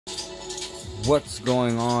What's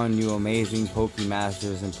going on, you amazing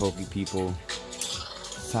Pokemasters and Poke people?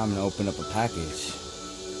 It's time to open up a package.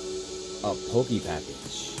 A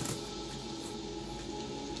Pokepackage.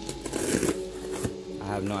 I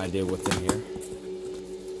have no idea what's in here,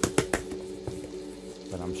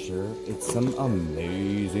 but I'm sure it's some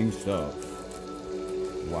amazing stuff.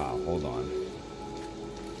 Wow, hold on.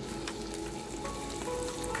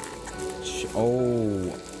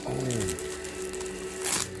 Oh.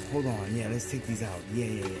 Hold on, yeah, let's take these out.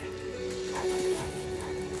 Yeah.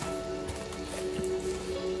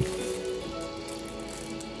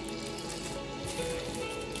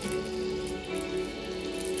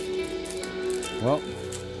 Well,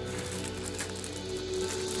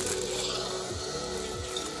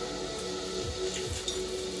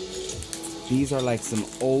 these are like some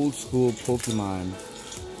old school Pokemon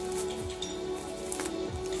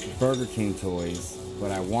Burger King toys,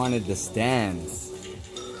 but I wanted the stands.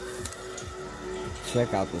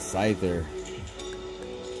 Check out the Scyther. I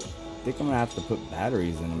think I'm gonna have to put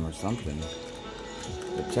batteries in them or something.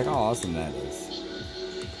 But check how awesome that is.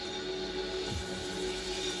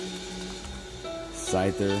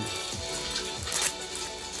 Scyther.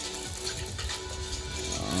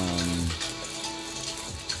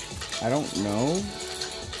 I don't know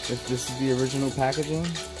if this is the original packaging.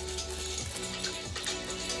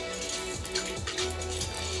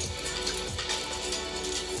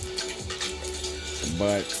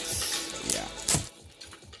 But yeah,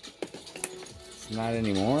 it's not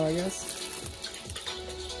anymore, I guess.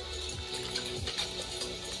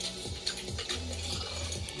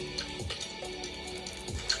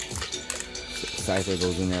 Scyther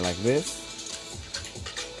goes in there like this.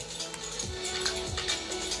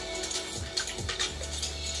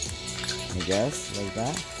 I guess, like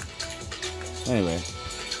that. Anyway,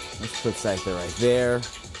 let's put Scyther right there.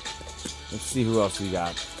 Let's see who else we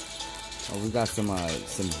got. Oh, we got some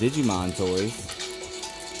Digimon toys.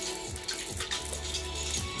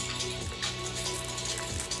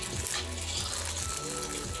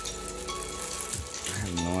 I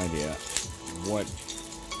have no idea what.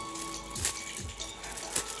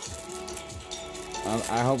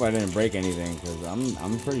 I hope I didn't break anything because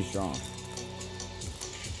I'm pretty strong.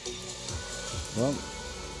 Well,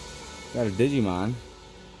 got a Digimon.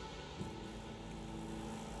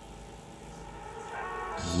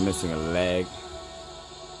 He's missing a leg.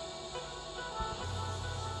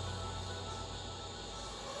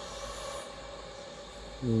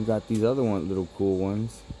 We got these other little cool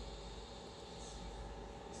ones.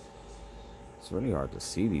 It's really hard to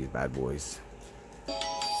see these bad boys.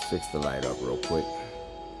 Let's fix the light up real quick.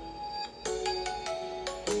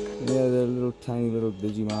 Yeah, they're little tiny little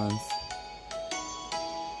Digimons.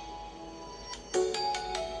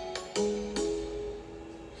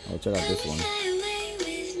 Oh, check out this one.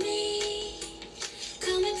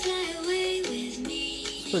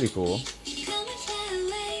 Pretty cool.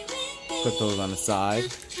 Put those on the side.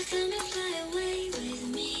 Let's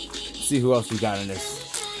see who else we got in this.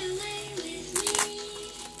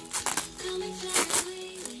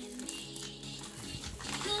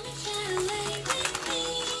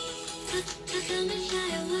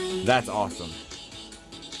 That's awesome.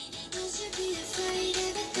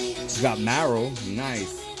 He's got Marrow.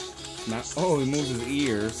 Nice. Oh, he moves his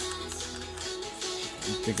ears.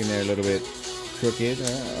 I'm thinking they're a little bit crooked.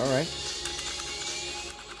 Alright.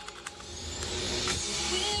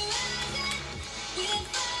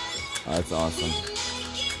 Oh, that's awesome.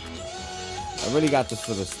 I really got this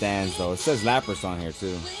for the stands though. It says Lapras on here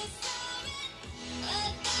too.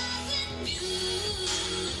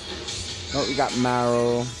 Oh, we got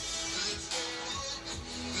Marrow.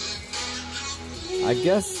 I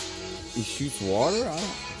guess he shoots water?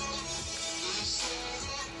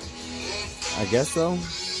 I guess so.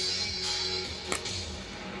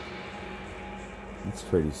 It's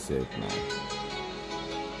pretty sick, man.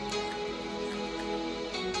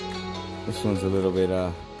 This one's a little bit,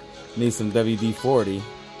 needs some WD-40.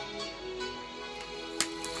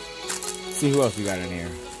 See who else we got in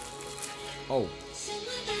here. Oh.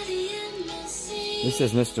 This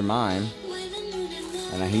says Mr. Mime.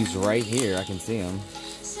 And he's right here. I can see him.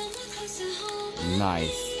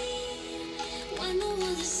 Nice.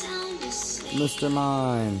 Mr.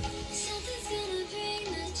 Mime.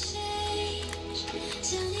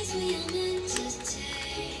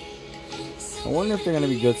 I wonder if they're going to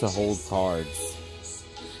be good to hold cards.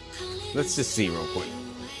 Let's just see real quick.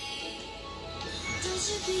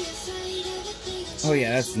 Oh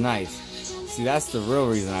yeah, that's nice. See, that's the real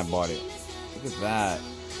reason I bought it. Look at that.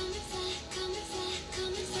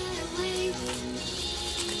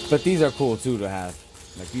 But these are cool too to have.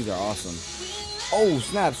 Like, these are awesome. Oh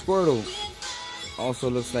snap, Squirtle. also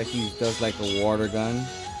looks like he does like a water gun.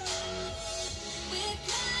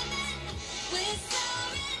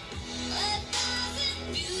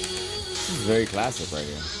 This is very classic right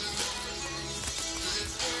here.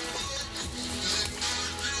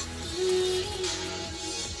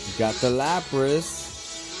 Got the Lapras.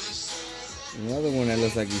 Another one that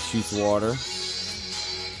looks like he shoots water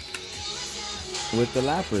with the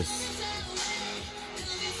Lapras.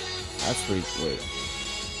 That's pretty cool.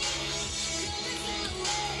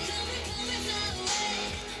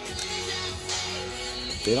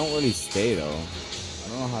 They don't really stay though. I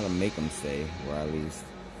don't know how to make them stay, or at least.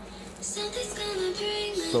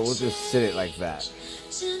 So we'll just sit it like that.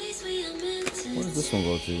 Where does this one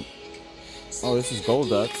go to? Oh, this is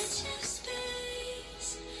Golduck's.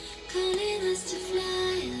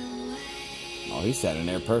 Oh, he sat in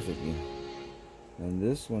there perfectly. And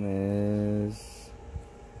this one is...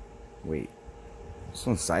 Wait. This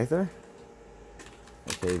one's Scyther?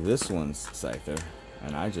 Okay, this one's Scyther.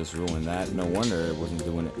 And I just ruined that. No wonder it wasn't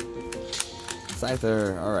doing it.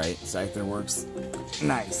 Scyther. Alright, Scyther works.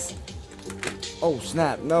 Nice. Oh,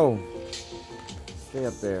 snap. No. Stay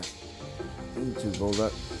up there. You two,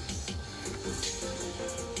 Golduck.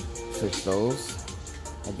 Fix those.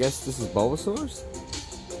 I guess this is Bulbasaur's?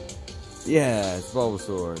 Yeah, it's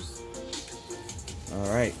Bulbasaur's.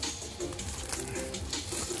 Alright.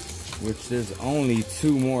 Which there's only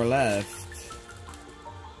 2 more left.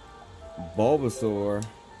 Bulbasaur.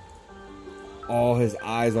 All his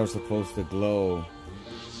eyes are supposed to glow.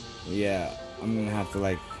 Yeah, I'm gonna have to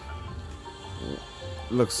like...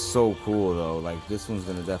 It looks so cool though. Like this one's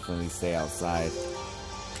gonna definitely stay outside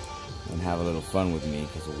and have a little fun with me,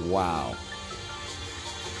 because wow.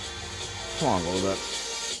 Come on, Golduck.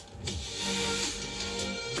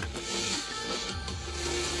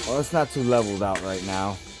 Well, it's not too leveled out right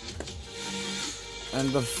now.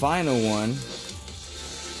 And the final one,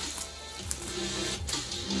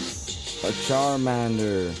 a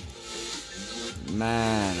Charmander.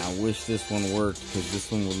 Man, I wish this one worked, because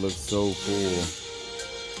this one would look so cool.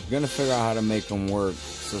 I'm gonna figure out how to make them work,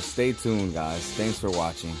 so stay tuned, guys. Thanks for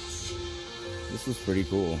watching. This was pretty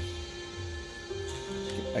cool.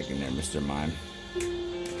 Get back in there, Mr. Mime.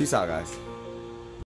 Peace out, guys.